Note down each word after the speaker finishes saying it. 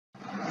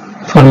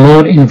For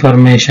more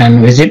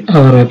information, visit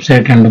our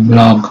website and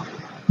blog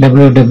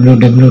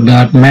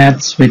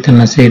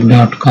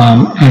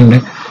www.mathswithnaseer.com and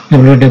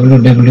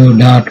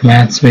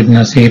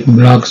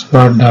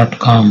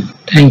www.mathswithnaseerblogspot.com.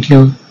 Thank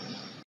you.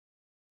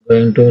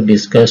 Going to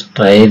discuss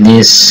try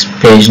this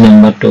page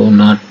number 2,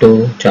 not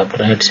 2,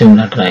 chapter height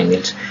similar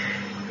triangles.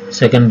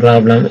 Second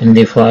problem, in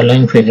the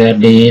following figure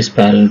D is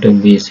parallel to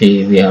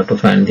BC. We have to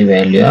find the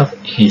value of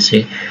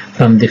EC.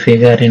 From the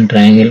figure in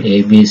triangle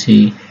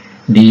ABC,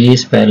 D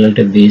is parallel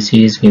to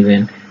BC is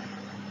given.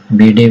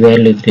 BD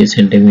value 3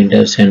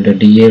 centimeters and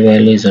DA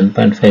value is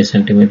 1.5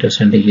 centimeters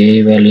and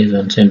AE value is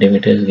 1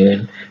 centimeter is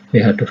given.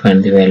 We have to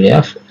find the value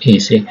of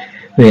EC.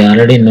 We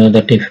already know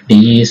that if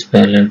D is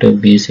parallel to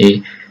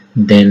BC,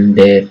 then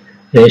their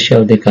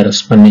ratio of the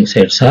corresponding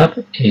sides are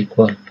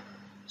equal.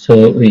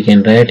 So we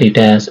can write it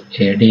as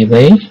AD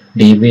by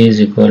DB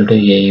is equal to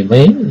AE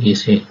by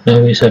EC.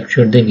 Now we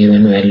substitute the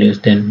given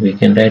values, then we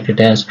can write it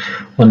as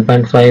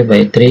 1.5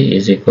 by 3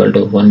 is equal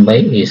to 1 by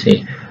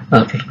EC.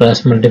 After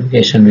cross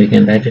multiplication, we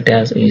can write it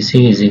as EC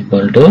is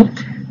equal to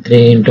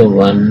 3 into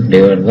 1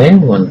 divided by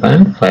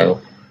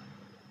 1.5.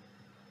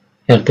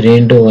 Here 3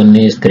 into 1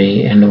 is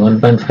 3 and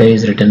 1.5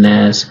 is written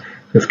as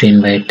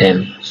 15 by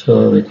 10.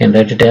 So we can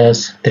write it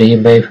as 3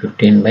 by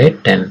 15 by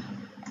 10.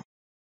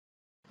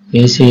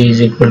 EC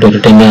is equal to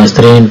written as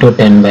 3 into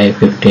 10 by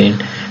 15.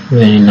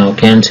 When we now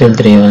cancel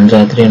 3 ones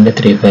are 3 and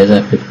 3 5s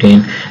are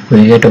 15.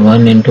 We get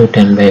 1 into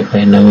 10 by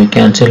 5. Now we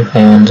cancel 5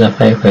 ones are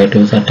 5, 5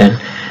 2s are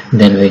 10.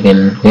 Then we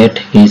can get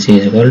EC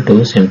is equal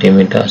to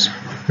centimeters.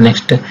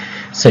 Next,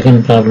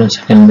 second problem,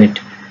 second bit.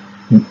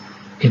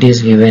 It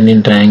is given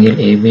in triangle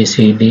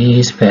ABCD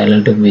is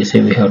parallel to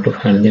BC. We have to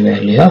find the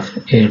value of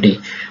AD.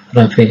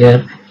 From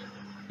figure,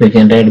 we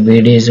can write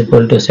BD is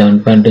equal to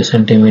 7.2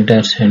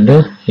 centimeters and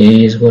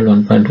AE is equal to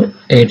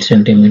 1.8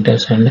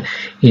 centimeters and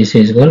EC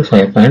is equal to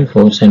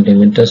 5.4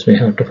 centimeters. We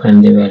have to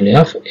find the value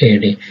of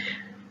AD.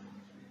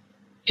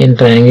 In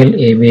triangle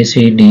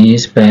ABCD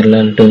is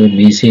parallel to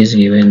BC is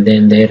given,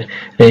 then their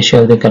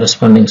ratio of the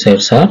corresponding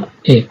sides are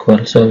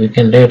equal. So we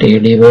can write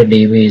AD by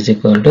DB is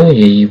equal to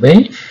AE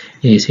by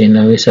EC.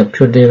 Now we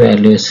substitute the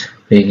values.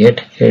 We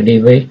get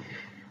AD by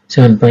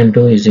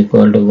 7.2 is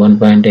equal to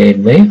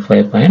 1.8 by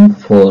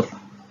 5.4.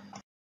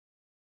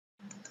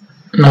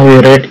 Now we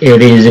write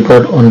AD is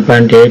equal to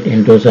 1.8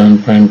 into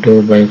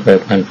 7.2 by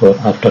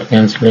 5.4. After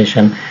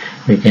cancellation,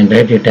 we can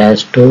write it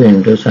as 2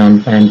 into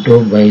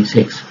 7.2 by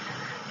 6.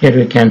 Here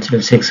we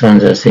cancel 6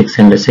 ones are 6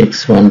 and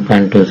 6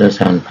 1.2s are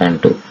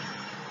 7.2.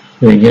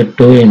 We get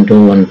 2 into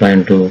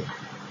 1.2.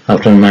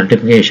 After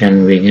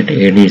multiplication, we get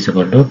AD is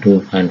equal to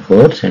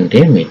 2.4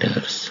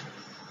 centimeters.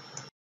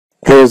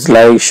 Please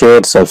like,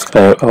 share,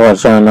 subscribe our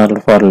channel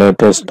for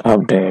latest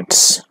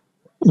updates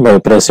by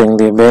pressing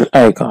the bell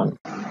icon.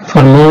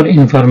 For more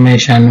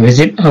information,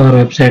 visit our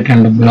website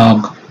and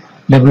blog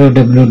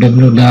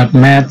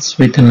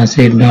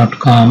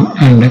www.mathswithnaseer.com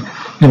and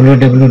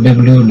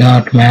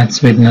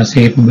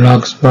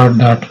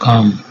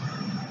www.mathswithnaseerblogspot.com.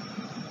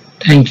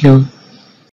 Thank you.